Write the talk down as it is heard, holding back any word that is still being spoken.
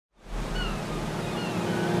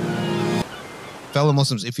fellow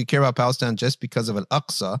Muslims, if you care about Palestine just because of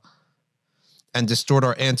al-Aqsa and distort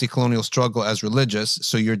our anti-colonial struggle as religious,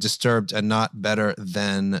 so you're disturbed and not better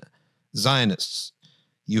than Zionists.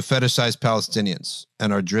 You fetishize Palestinians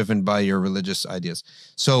and are driven by your religious ideas.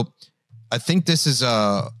 So I think this is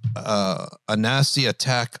a nasty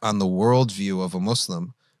attack on the worldview of a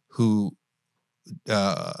Muslim who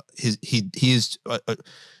he is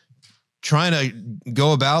trying to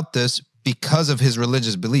go about this because of his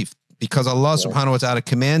religious belief, because Allah subhanahu wa ta'ala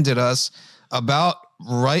commanded us about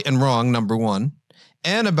right and wrong, number one,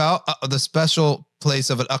 and about the special place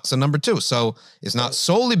of al-Aqsa, number two. So it's not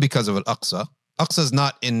solely because of al-Aqsa. Aqsa is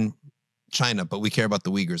not in China, but we care about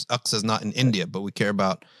the Uyghurs. Aqsa is not in India, but we care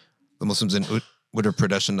about the Muslims in Uttar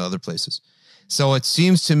Pradesh and other places. So it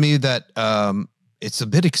seems to me that it's a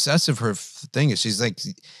bit excessive, her thing. She's like,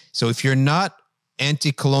 so if you're not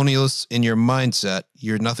anti-colonialist in your mindset,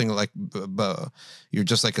 you're nothing like, you're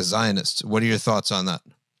just like a Zionist. What are your thoughts on that?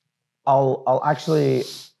 I'll actually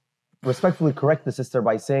respectfully correct the sister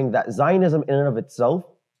by saying that Zionism in and of itself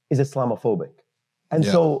is Islamophobic. And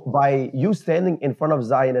so by you standing in front of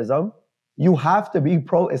Zionism, you have to be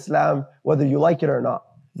pro-Islam, whether you like it or not.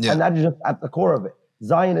 Yeah. And that is just at the core of it.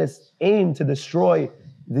 Zionists aim to destroy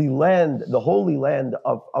the land, the holy land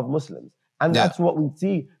of Muslims. And that's what we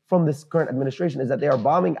see from this current administration, is that they are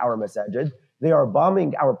bombing our masajid. They are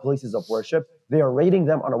bombing our places of worship. They are raiding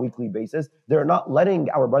them on a weekly basis. They're not letting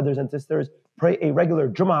our brothers and sisters pray a regular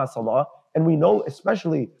Jum'ah Salah. And we know,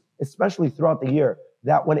 especially throughout the year,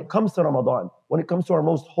 that when it comes to Ramadan, when it comes to our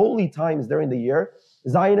most holy times during the year,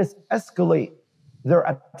 Zionists escalate their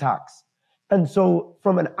attacks. And so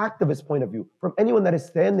from an activist point of view, from anyone that is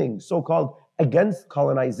standing so-called against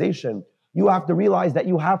colonization, you have to realize that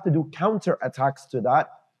you have to do counterattacks to that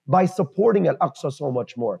by supporting al-Aqsa so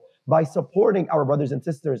much more, by supporting our brothers and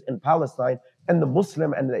sisters in Palestine and the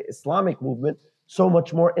Muslim and the Islamic movement so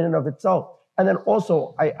much more in and of itself. And then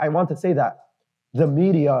also, I want to say that the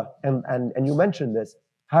media, and you mentioned this,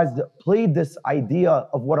 has played this idea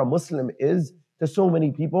of what a Muslim is to so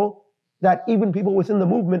many people that even people within the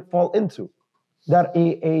movement fall into. That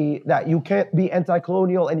that you can't be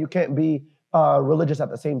anti-colonial and you can't be religious at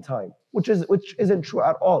the same time, which isn't true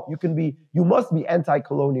at all. You must be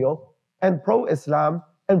anti-colonial and pro-Islam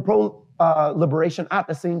and pro-liberation at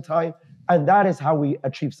the same time, and that is how we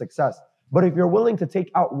achieve success. But if you're willing to take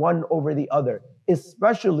out one over the other,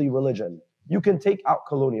 especially religion, you can take out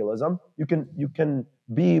colonialism. You can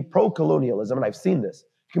be pro-colonialism, and I've seen this.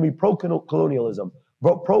 You can be pro-colonialism,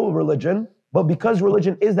 but pro-religion. But because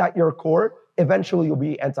religion is at your core, eventually you'll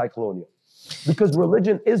be anti-colonial. Because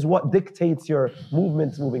religion is what dictates your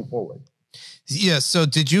movements moving forward. Yeah. So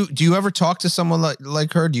do you ever talk to someone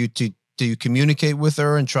like her? Do you communicate with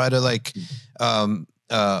her and try to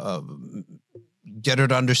get her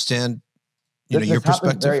to understand your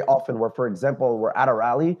perspective? Very often where, for example, we're at a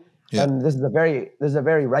rally. Yeah. And this is a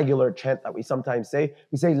very regular chant that we sometimes say.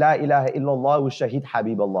 We say, La ilaha illallah wa shahid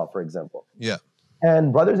habiballah, for example. Yeah.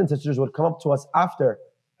 And brothers and sisters would come up to us after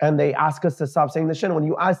and they ask us to stop saying the shahid. When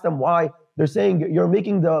you ask them why, they're saying you're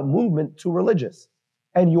making the movement too religious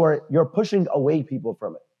and you're pushing away people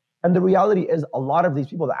from it. And the reality is a lot of these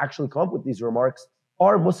people that actually come up with these remarks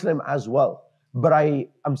are Muslim as well. But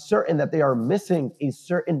I'm certain that they are missing a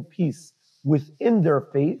certain piece within their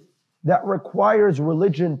faith that requires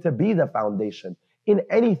religion to be the foundation in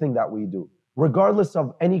anything that we do, regardless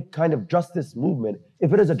of any kind of justice movement.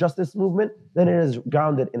 If it is a justice movement, then it is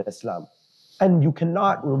grounded in Islam. And you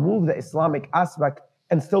cannot remove the Islamic aspect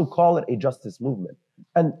and still call it a justice movement.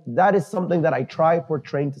 And that is something that I try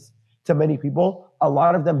portraying to many people. A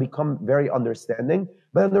lot of them become very understanding,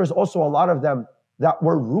 but then there's also a lot of them that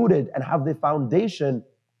were rooted and have the foundation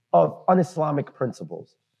of un-Islamic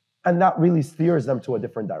principles. And that really steers them to a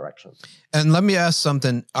different direction. And let me ask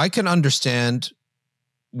something. I can understand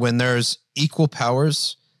when there's equal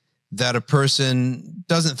powers that a person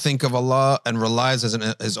doesn't think of Allah and relies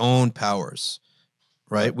on his own powers,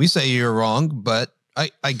 right? We say you're wrong, but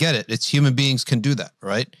I get it. It's human beings can do that,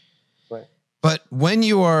 right? Right. But when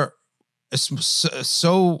you are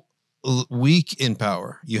so weak in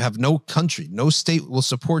power, you have no country, no state will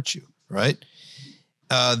support you, right?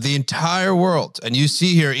 The entire world. And you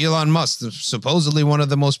see here, Elon Musk, supposedly one of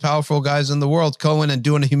the most powerful guys in the world, going and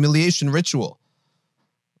doing a humiliation ritual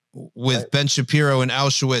with Ben Shapiro in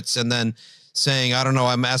Auschwitz and then saying, I don't know,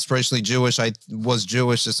 I'm aspirationally Jewish. I was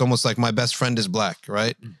Jewish. It's almost like my best friend is black,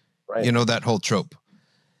 right? Right. You know, that whole trope.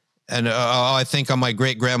 And I think my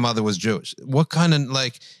great-grandmother was Jewish. What kind of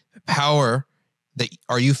power that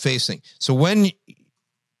are you facing? So when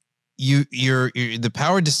the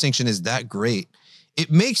power distinction is that great, it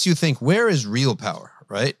makes you think, where is real power,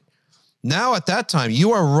 right? Now at that time,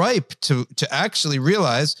 you are ripe to actually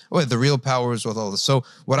realize, oh, the real power is with all this. So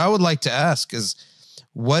what I would like to ask is,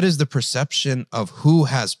 what is the perception of who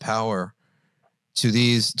has power to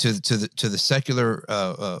these, to the secular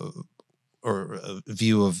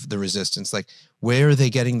view of the resistance? Like, where are they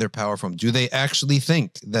getting their power from? Do they actually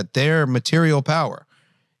think that their material power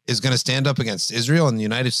is going to stand up against Israel and the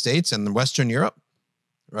United States and Western Europe?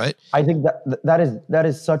 Right? I think that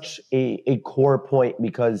is such a core point,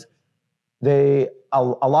 because a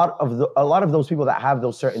lot of those people that have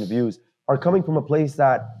those certain views are coming from a place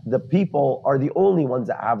that the people are the only ones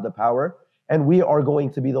that have the power, and we are going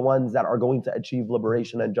to be the ones that are going to achieve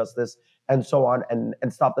liberation and justice and so on,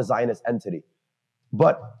 and stop the Zionist entity.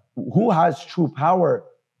 But who has true power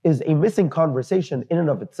is a missing conversation in and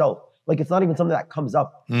of itself. Like, it's not even something that comes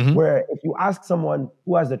up, where if you ask someone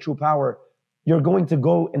who has the true power, you're going to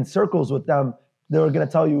go in circles with them. They're going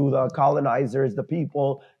to tell you the colonizers, the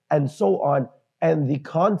people, and so on. And the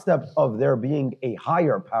concept of there being a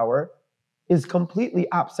higher power is completely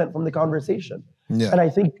absent from the conversation. Yeah. And I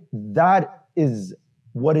think that is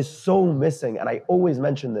what is so missing. And I always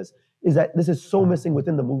mention this, is that this is so missing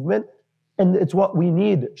within the movement. And it's what we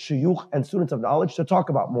need shuyukh and students of knowledge to talk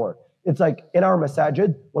about more. It's like in our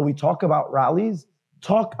masajid, when we talk about rallies,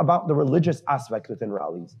 talk about the religious aspect within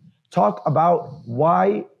rallies. Talk about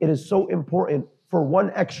why it is so important for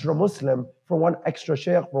one extra Muslim, for one extra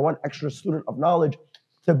sheikh, for one extra student of knowledge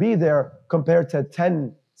to be there compared to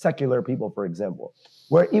 10 secular people, for example,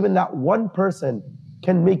 where even that one person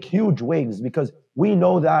can make huge waves, because we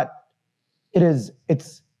know that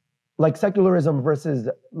it's like secularism versus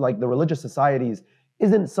like the religious societies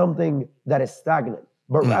isn't something that is stagnant,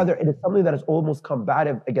 but rather it is something that is almost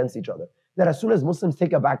combative against each other. That as soon as Muslims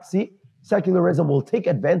take a back seat, secularism will take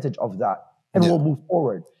advantage of that and will move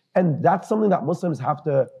forward. And that's something that Muslims have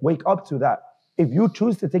to wake up to, that if you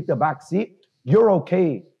choose to take the back seat, you're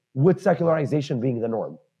okay with secularization being the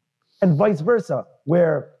norm. And vice versa,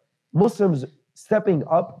 where Muslims stepping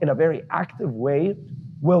up in a very active way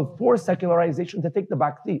will force secularization to take the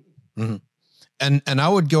back seat. Mm-hmm. And I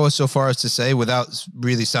would go so far as to say, without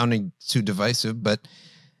really sounding too divisive, but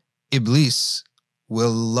Iblis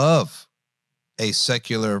will love a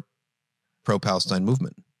secular pro-Palestine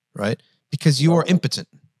movement, right? Because you are impotent,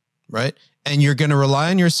 right? And you're going to rely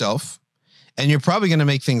on yourself, and you're probably going to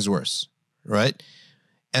make things worse, right?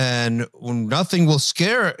 And nothing will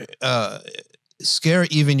scare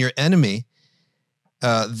even your enemy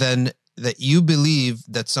than that you believe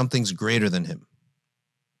that something's greater than him,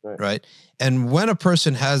 right? And when a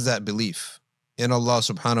person has that belief in Allah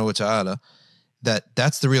subhanahu wa ta'ala,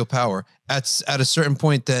 that's the real power, at a certain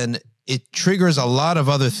point, then it triggers a lot of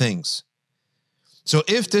other things. So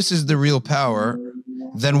if this is the real power,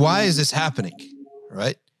 then why is this happening,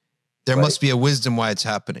 right? There must be a wisdom why it's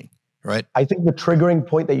happening, right? I think the triggering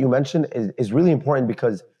point that you mentioned is really important,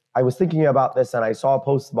 because I was thinking about this and I saw a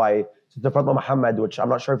post by Sister Fatma Muhammad, which I'm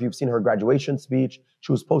not sure if you've seen her graduation speech.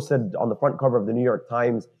 She was posted on the front cover of the New York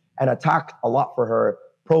Times and attacked a lot for her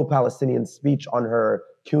pro-Palestinian speech on her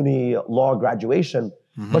CUNY law graduation.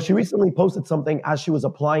 But she recently posted something as she was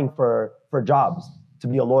applying for jobs to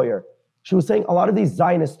be a lawyer. She was saying a lot of these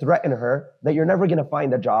Zionists threaten her that you're never going to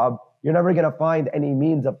find a job. You're never going to find any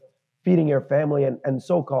means of feeding your family and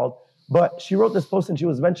so-called. But she wrote this post and she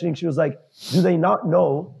was mentioning, she was like, do they not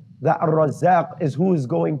know that Ar-Razzaq is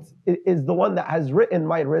is the one that has written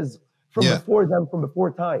my rizq from before them, from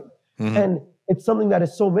before time? And it's something that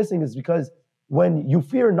is so missing, is because when you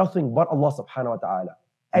fear nothing but Allah subhanahu wa ta'ala,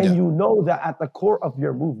 and you know that at the core of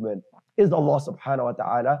your movement is Allah subhanahu wa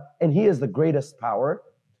ta'ala, and He is the greatest power,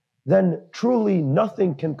 then truly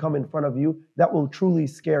nothing can come in front of you that will truly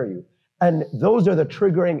scare you. And those are the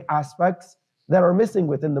triggering aspects that are missing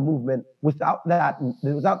within the movement without that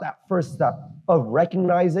first step of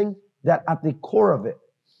recognizing that at the core of it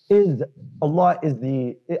is Allah is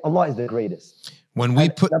the greatest.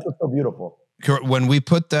 That's what's so beautiful. When we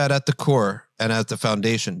put that at the core and at the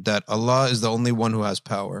foundation, that Allah is the only one who has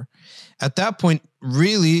power, at that point,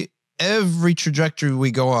 really, every trajectory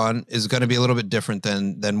we go on is going to be a little bit different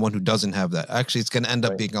than one who doesn't have that. Actually, it's going to end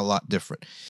up being a lot different.